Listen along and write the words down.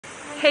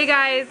Hey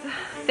guys,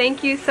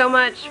 thank you so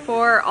much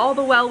for all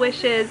the well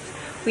wishes.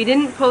 We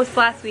didn't post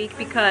last week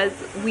because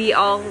we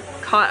all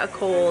caught a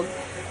cold.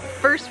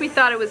 First we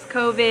thought it was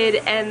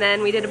COVID, and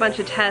then we did a bunch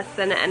of tests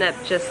and it ended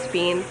up just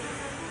being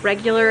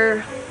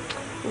regular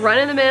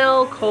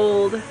run-of-the-mill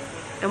cold,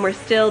 and we're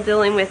still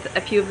dealing with a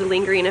few of the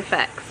lingering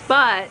effects.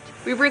 But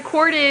we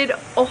recorded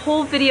a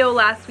whole video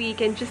last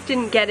week and just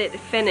didn't get it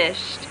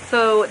finished.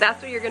 So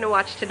that's what you're gonna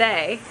watch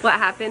today, what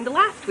happened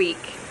last week.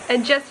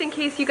 And just in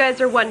case you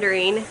guys are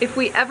wondering, if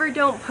we ever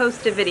don't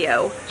post a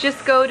video,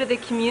 just go to the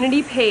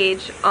community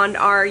page on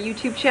our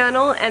YouTube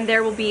channel and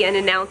there will be an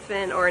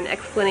announcement or an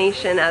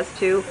explanation as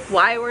to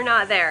why we're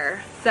not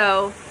there.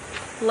 So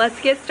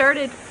let's get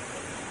started.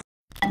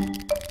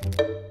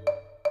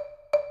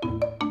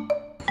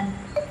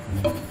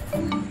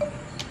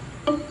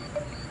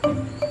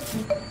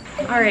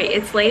 Alright,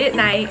 it's late at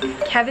night.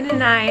 Kevin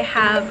and I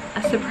have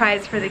a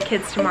surprise for the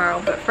kids tomorrow,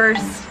 but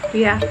first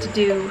we have to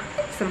do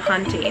some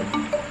hunting.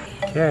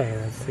 Okay,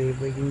 let's see if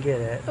we can get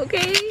it.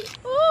 Okay.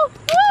 Ooh,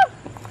 ooh.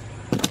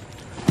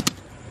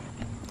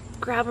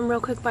 Grab him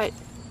real quick, bite.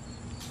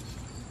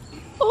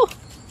 Oh,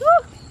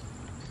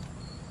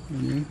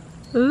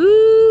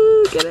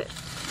 ooh, get it.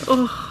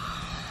 Oh,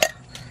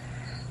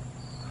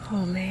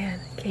 oh man.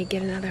 Okay,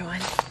 get another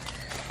one.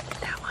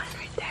 That one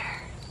right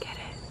there. Get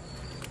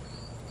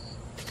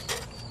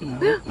it.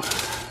 No.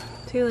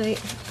 Too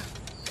late.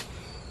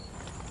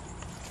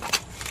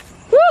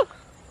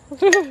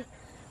 Woo!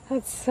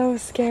 That's so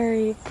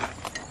scary.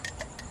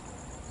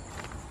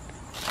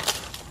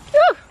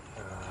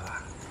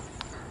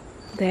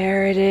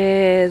 There it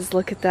is.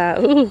 Look at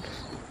that. Ooh.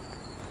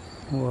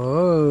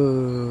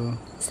 Whoa.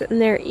 Sitting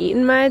there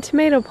eating my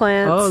tomato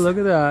plants. Oh, look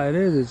at that. It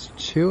is. It's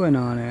chewing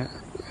on it.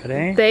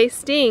 Ready? They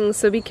sting,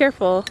 so be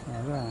careful.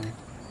 Alright.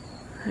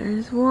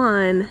 There's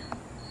one.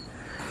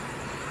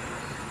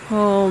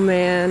 Oh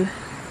man.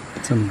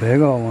 Some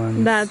big old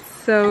ones. That's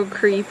so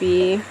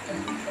creepy.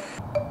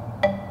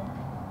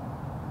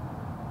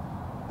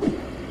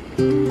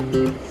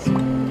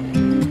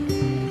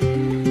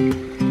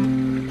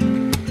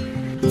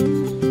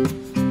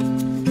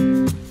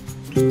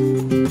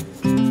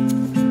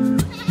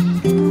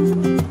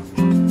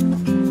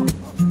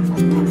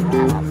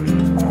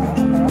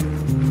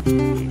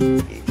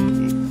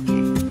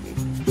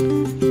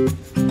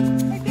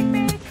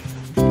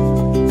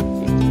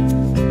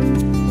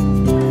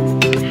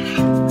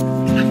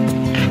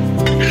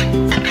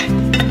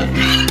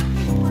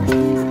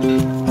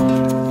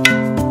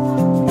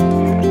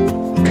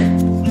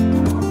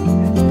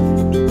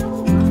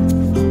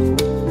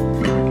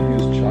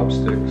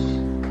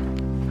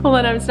 Hold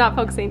on, I'm not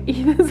focusing.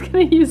 Ethan's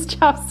gonna use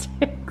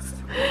chopsticks.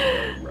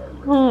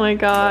 Oh my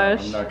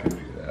gosh. I'm not gonna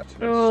do that.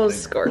 Oh,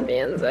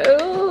 scorpions.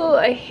 Oh,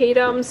 I hate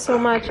them so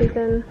much,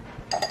 Ethan.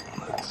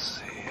 Let's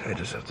see. I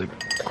just have to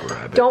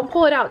grab it. Don't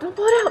pull it out. Don't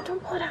pull it out.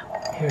 Don't pull it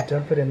out. Here,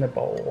 dump it in the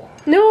bowl.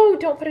 No,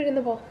 don't put it in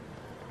the bowl.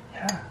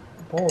 Yeah,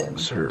 the bowl.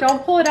 Sir,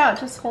 Don't pull it out.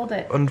 Just hold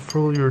it.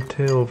 unfurl your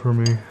tail for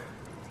me.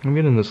 I'm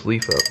getting this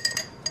leaf up.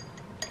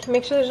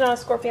 Make sure there's not a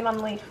scorpion on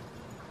the leaf.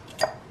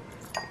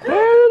 There's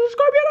a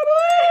scorpion on the leaf!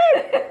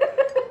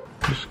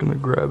 I'm just gonna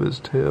grab his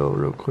tail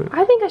real quick.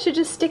 I think I should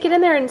just stick it in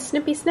there and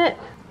snippy snip.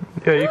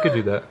 Yeah, you could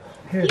do that.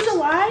 Here, You know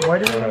why? Why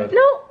do you?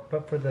 No.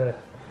 But for the.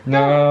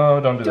 No,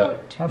 don't do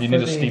Don't. that. You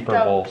need a steeper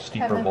Don't, bowl.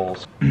 Steeper Kevin.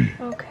 bowls.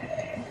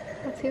 Okay.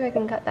 Let's see if I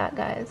can cut that,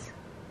 guys.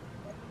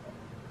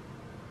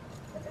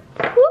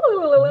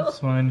 That's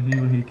fine.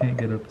 He can't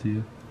get up to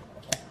you.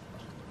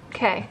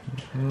 Okay.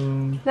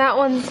 That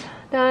one's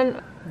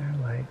done. They're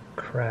like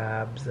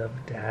crabs of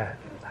death.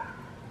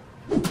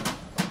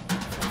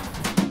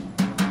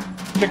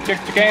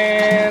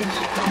 Chickens!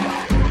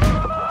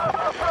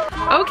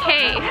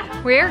 Okay,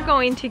 we're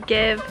going to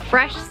give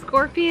fresh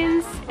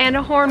scorpions and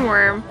a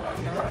hornworm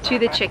to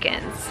the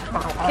chickens.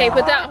 Okay,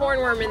 put that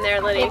hornworm in there,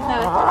 Lydia.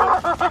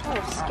 Oh,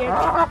 scared me.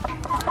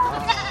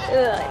 I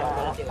don't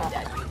want to do it,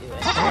 Dad. You do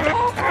it.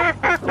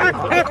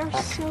 They're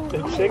so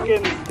The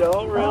chickens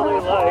don't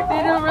really like.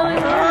 They don't really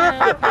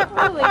want it.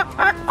 Really.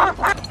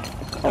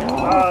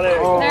 Oh, there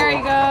you go. There he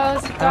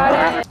goes. Got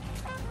it.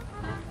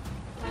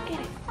 Get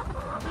it.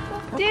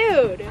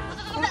 Dude.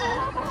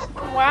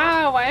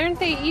 Wow, why aren't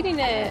they eating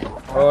it?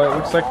 Well, it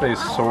looks like they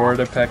sort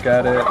of peck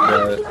at it,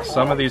 but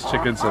some of these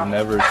chickens have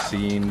never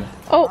seen.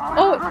 Oh,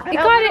 it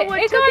got it.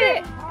 It got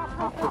it.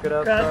 Pick it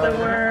up. Got the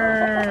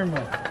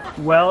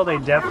worm. Well, they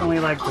definitely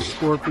like the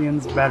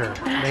scorpions better.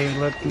 They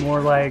look more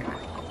like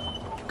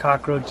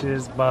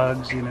cockroaches,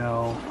 bugs, you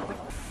know.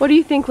 What do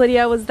you think,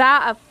 Lydia? Was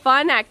that a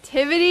fun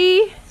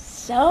activity?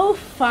 So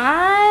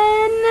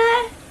fun!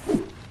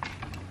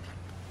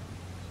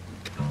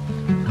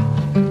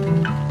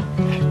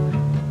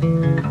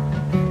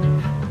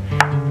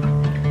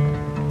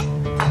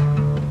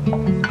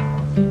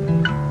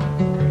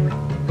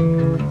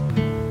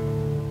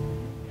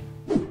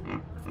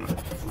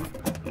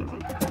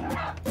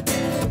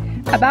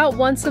 About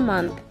once a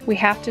month, we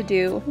have to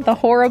do the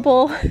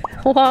horrible,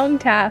 long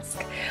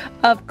task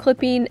of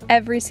clipping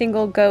every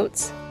single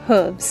goat's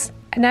hooves.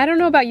 And I don't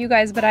know about you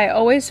guys, but I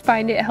always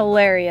find it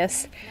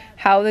hilarious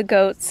how the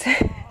goats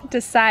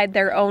decide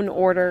their own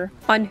order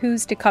on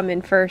who's to come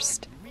in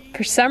first.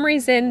 For some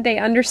reason, they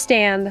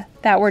understand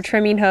that we're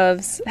trimming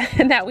hooves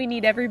and that we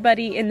need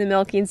everybody in the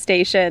milking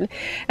station,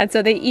 and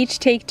so they each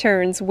take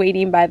turns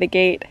waiting by the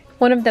gate.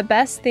 One of the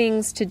best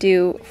things to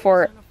do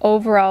for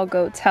overall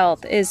goats'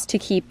 health is to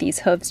keep these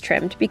hooves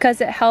trimmed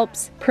because it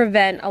helps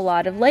prevent a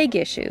lot of leg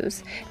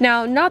issues.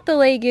 Now, not the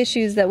leg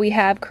issues that we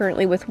have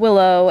currently with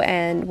Willow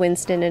and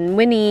Winston and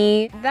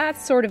Winnie.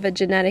 That's sort of a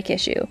genetic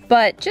issue.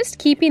 But just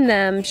keeping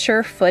them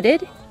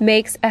sure-footed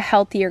makes a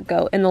healthier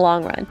goat in the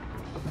long run.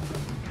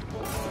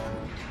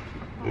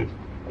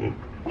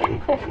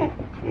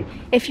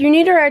 If you're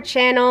new to our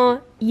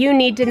channel, you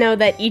need to know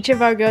that each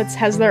of our goats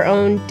has their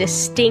own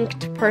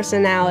distinct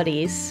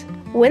personalities.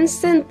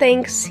 Winston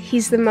thinks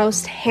he's the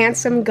most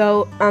handsome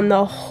goat on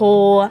the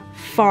whole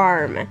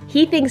farm.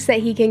 He thinks that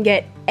he can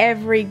get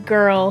every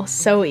girl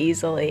so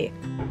easily.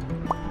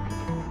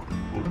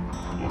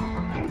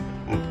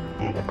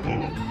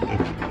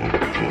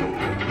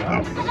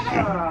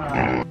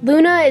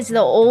 Luna is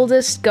the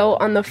oldest goat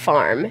on the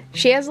farm.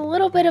 She has a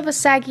little bit of a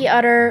saggy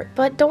udder,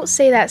 but don't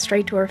say that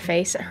straight to her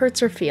face, it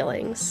hurts her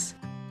feelings.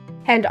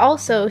 And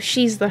also,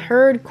 she's the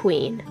herd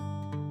queen.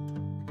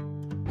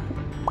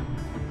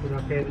 Is it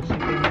okay that she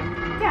can?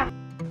 Yeah.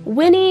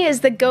 Winnie is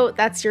the goat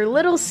that's your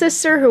little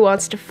sister who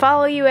wants to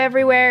follow you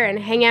everywhere and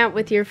hang out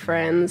with your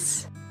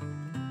friends.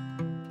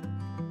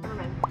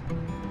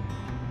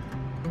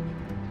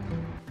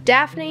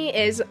 Daphne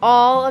is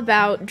all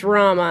about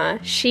drama.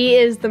 She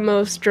is the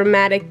most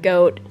dramatic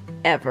goat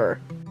ever.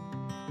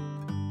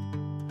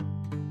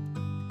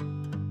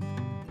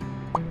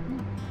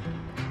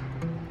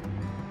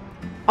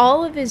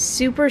 Olive is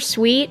super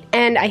sweet,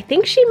 and I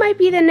think she might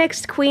be the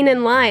next queen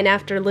in line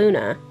after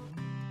Luna.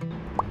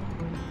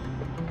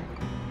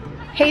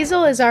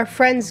 Hazel is our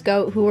friend's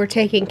goat who we're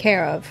taking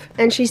care of,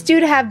 and she's due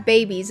to have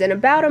babies in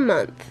about a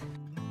month.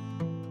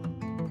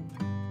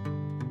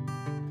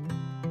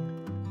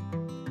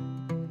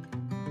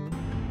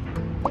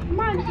 Come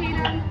on,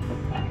 Tatum.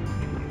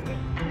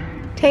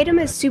 Tatum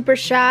is super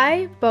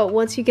shy, but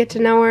once you get to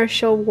know her,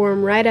 she'll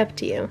warm right up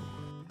to you.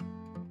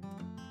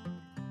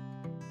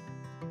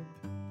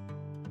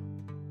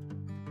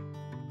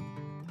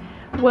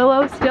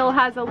 Willow still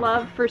has a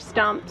love for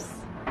stumps.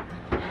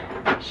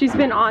 She's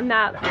been on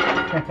that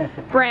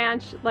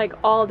branch like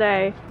all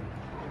day.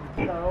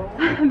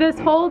 This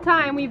whole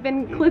time we've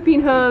been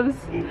clipping hooves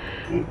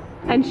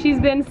and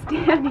she's been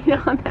standing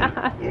on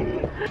that.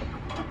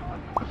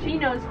 She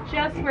knows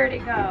just where to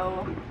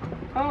go.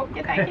 Oh,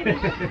 get that kitty.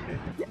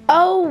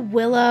 Oh,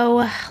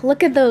 Willow,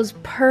 look at those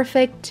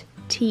perfect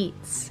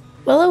teats.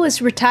 Willow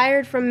is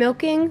retired from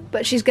milking,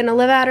 but she's gonna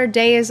live out her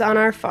days on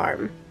our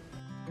farm.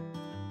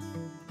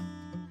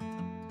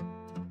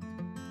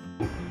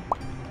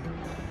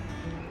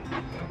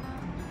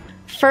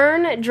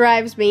 Fern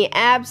drives me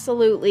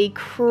absolutely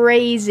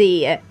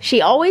crazy.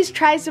 She always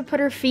tries to put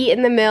her feet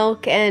in the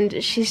milk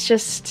and she's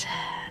just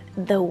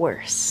the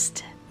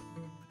worst.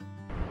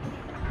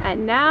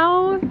 And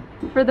now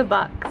for the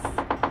bucks.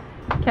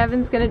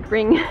 Kevin's gonna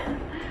bring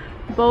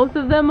both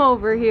of them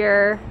over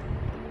here.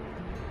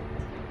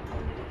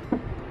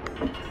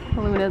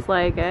 Luna's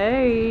like,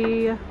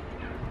 hey.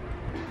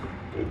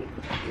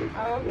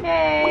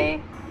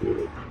 Okay.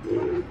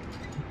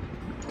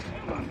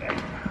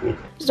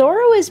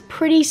 Zorro is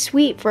pretty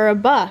sweet for a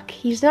buck.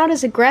 He's not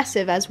as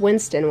aggressive as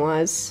Winston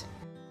was.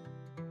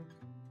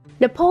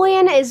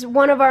 Napoleon is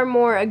one of our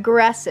more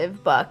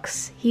aggressive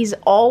bucks. He's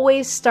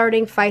always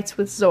starting fights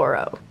with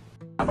Zorro.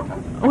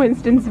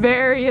 Winston's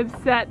very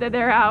upset that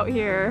they're out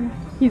here.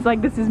 He's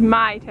like, this is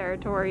my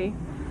territory.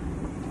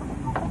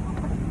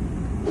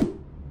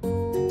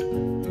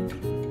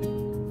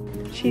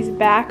 She's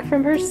back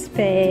from her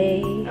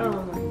spay.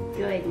 Oh my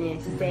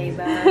goodness,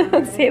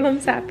 Saba.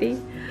 Salem's happy.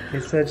 They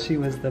said she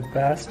was the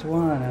best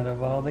one out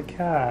of all the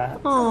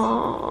cats.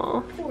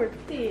 Aww. Poor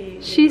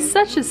thing. She's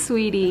such a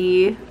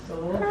sweetie.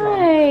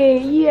 Hi,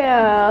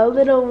 yeah, a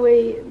little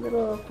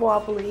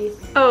wobbly.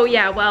 Oh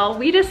yeah, well,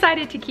 we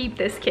decided to keep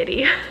this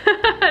kitty.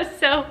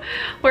 So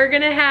we're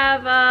gonna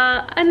have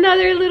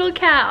another little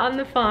cat on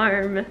the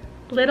farm.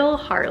 Little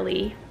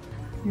Harley.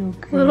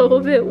 Okay. A little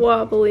bit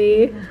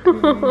wobbly.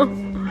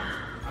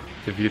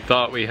 If you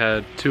thought we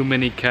had too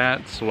many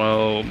cats,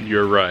 well,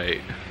 you're right.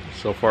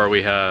 So far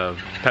we have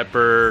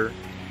Pepper,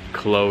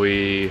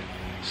 Chloe,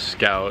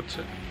 Scout,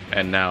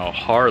 and now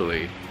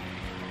Harley.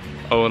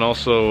 Oh, and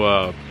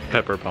also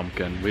Pepper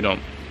Pumpkin. We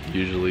don't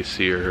usually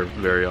see her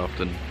very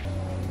often.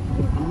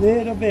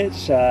 Little bit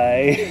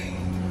shy.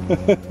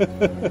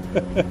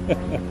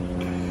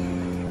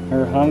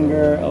 Her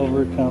hunger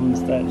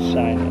overcomes that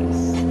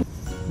shyness.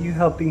 You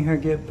helping her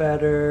get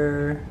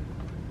better?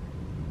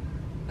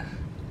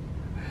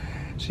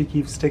 She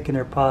keeps sticking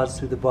her paws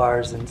through the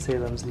bars and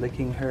Salem's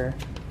licking her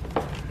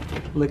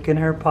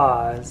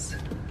paws.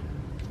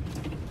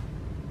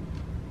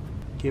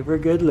 Give her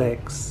good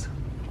licks.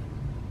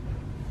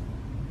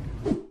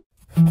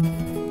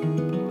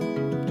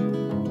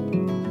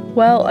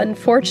 Well,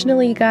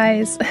 unfortunately,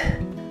 guys,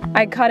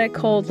 I caught a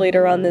cold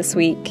later on this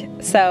week,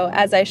 So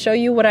as I show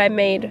you what I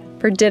made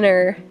for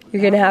dinner,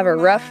 you're gonna have a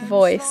rough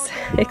voice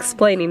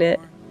explaining it.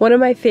 One of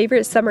my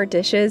favorite summer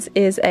dishes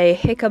is a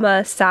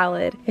jicama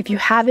salad. If you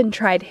haven't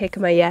tried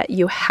jicama yet,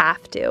 you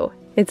have to.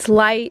 It's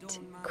light,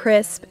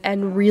 crisp,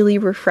 and really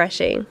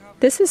refreshing.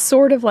 This is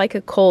sort of like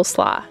a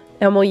coleslaw,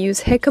 and we'll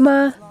use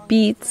jicama,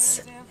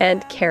 beets,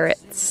 and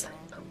carrots.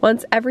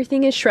 Once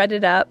everything is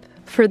shredded up,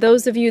 for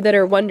those of you that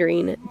are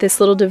wondering, this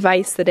little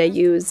device that I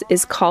use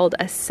is called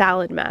a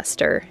salad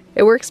master.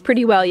 It works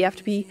pretty well. You have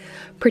to be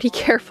pretty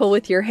careful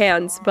with your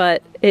hands,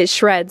 but it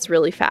shreds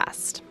really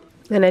fast.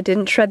 And I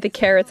didn't shred the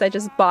carrots, I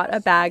just bought a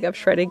bag of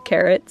shredded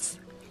carrots.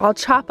 I'll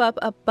chop up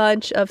a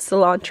bunch of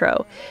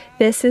cilantro.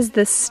 This is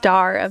the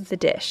star of the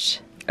dish.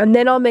 And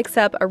then I'll mix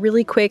up a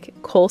really quick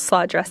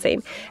coleslaw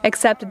dressing,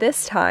 except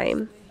this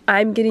time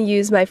I'm gonna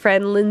use my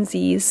friend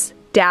Lindsay's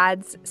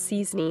dad's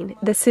seasoning.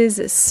 This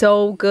is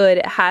so good.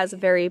 It has a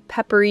very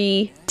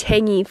peppery,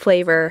 tangy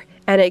flavor,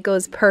 and it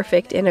goes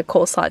perfect in a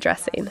coleslaw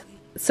dressing.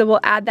 So we'll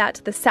add that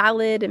to the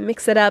salad and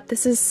mix it up.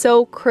 This is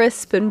so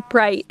crisp and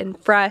bright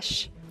and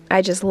fresh.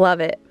 I just love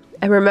it.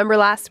 And remember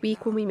last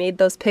week when we made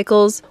those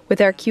pickles with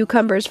our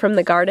cucumbers from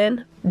the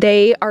garden?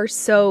 They are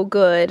so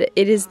good.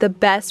 It is the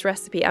best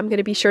recipe. I'm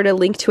gonna be sure to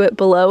link to it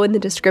below in the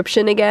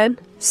description again.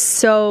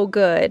 So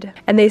good.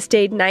 And they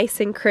stayed nice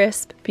and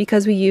crisp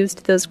because we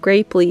used those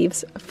grape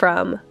leaves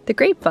from the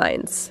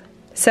grapevines.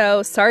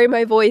 So sorry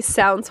my voice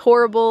sounds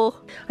horrible.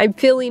 I'm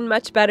feeling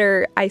much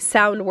better. I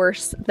sound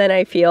worse than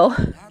I feel.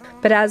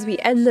 But as we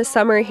end the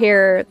summer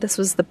here, this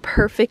was the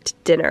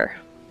perfect dinner.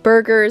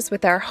 Burgers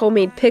with our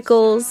homemade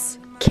pickles,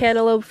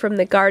 cantaloupe from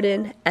the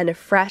garden, and a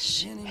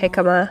fresh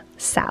jicama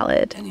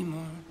salad.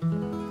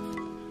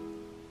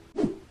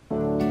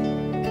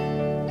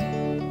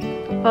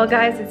 Well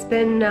guys, it's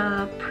been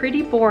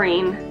pretty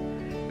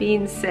boring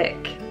being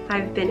sick.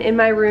 I've been in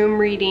my room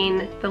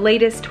reading the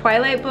latest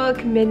Twilight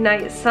book,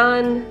 Midnight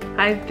Sun.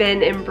 I've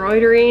been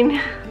embroidering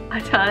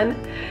a ton,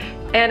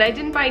 and I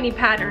didn't buy any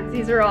patterns.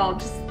 These are all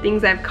just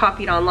things I've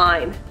copied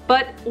online.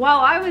 But while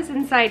I was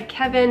inside,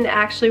 Kevin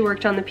actually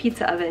worked on the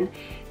pizza oven.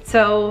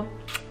 So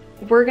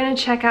we're gonna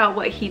check out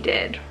what he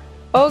did.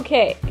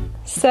 Okay,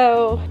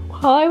 so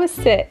while I was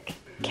sick,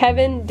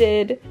 Kevin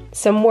did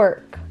some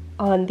work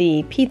on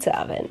the pizza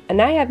oven,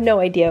 and I have no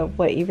idea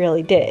what he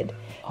really did.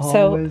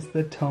 Always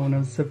the tone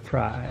of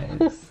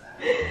surprise.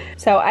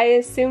 So I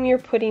assume you're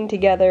putting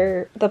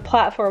together the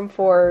platform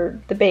for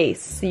the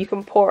base so you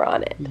can pour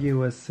on it.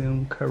 You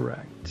assume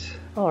correct.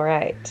 All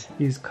right.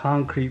 Use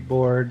concrete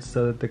boards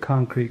so that the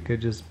concrete could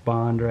just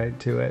bond right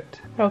to it.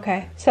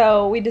 Okay,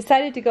 so we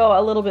decided to go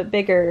a little bit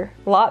bigger,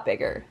 a lot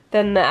bigger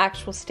than the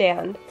actual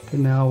stand.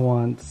 DaNelle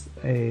wants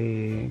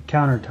a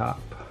countertop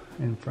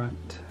in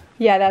front.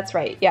 Yeah, that's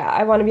right. Yeah,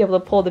 I want to be able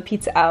to pull the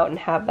pizza out and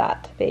have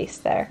that base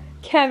there.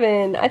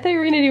 Kevin, I thought you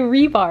were gonna do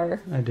rebar.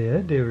 I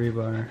did do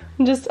rebar.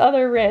 Just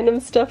other random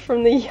stuff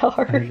from the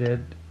yard. I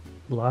did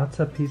lots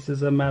of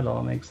pieces of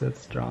metal, makes it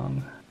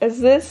strong.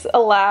 Is this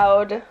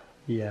allowed?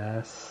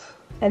 Yes.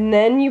 And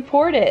then you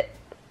poured it.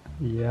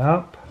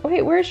 Yep.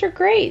 Wait, where's your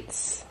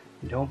grates?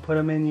 You don't put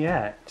them in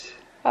yet.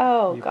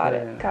 Oh, You got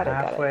put it, got it,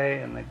 got it.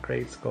 halfway, and the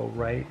grates go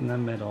right in the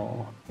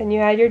middle. And you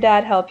had your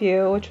dad help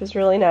you, which was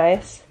really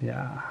nice.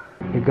 Yeah.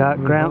 We got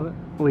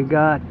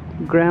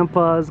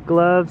Grandpa's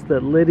gloves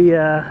that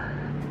Lydia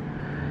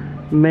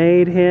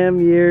made him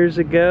years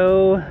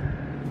ago.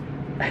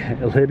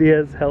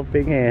 Lydia's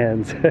helping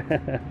hands.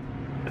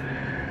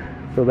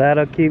 So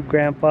that'll keep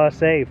Grandpa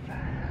safe.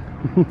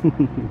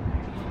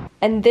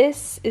 And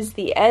this is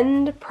the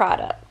end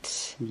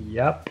product.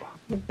 Yep.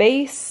 The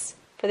base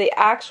for the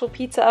actual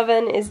pizza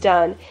oven is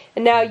done.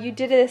 And now you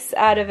did this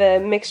out of a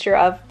mixture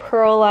of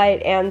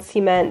perlite and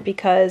cement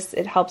because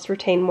it helps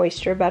retain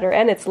moisture better,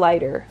 and it's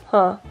lighter,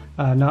 huh?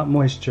 Not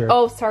moisture.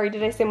 Oh, sorry,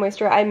 did I say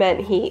moisture? I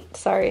meant heat,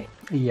 sorry.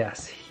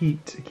 Yes,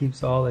 heat. It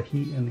keeps all the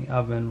heat in the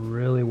oven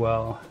really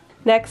well.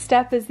 Next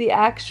step is the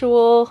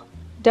actual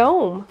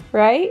dome,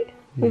 right?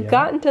 We've Yeah.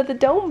 gotten to the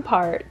dome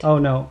part. Oh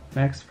no,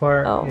 next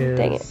part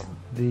dang is it.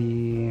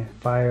 the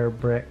fire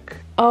brick.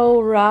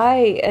 Oh,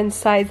 right, and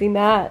sizing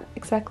that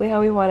exactly how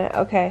we want it.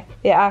 Okay,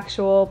 the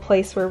actual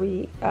place where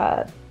we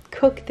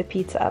cook the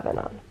pizza oven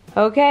on.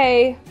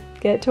 Okay,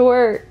 get to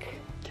work.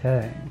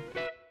 Okay.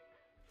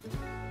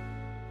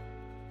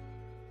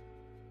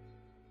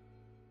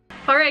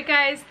 Alright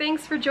guys,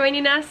 thanks for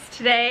joining us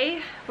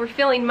today. We're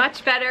feeling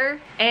much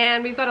better,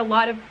 and we've got a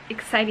lot of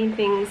exciting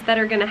things that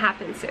are going to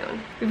happen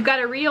soon. We've got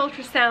to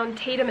re-ultrasound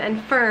Tatum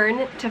and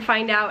Fern to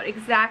find out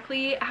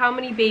exactly how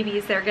many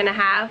babies they're going to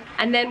have,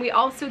 and then we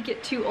also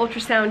get to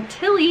ultrasound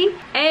Tilly,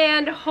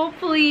 and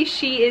hopefully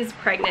she is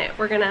pregnant.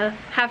 We're going to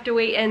have to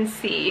wait and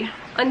see.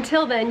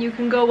 Until then, you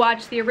can go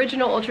watch the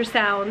original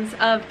ultrasounds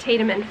of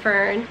Tatum and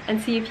Fern and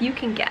see if you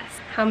can guess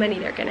how many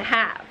they're going to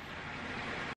have.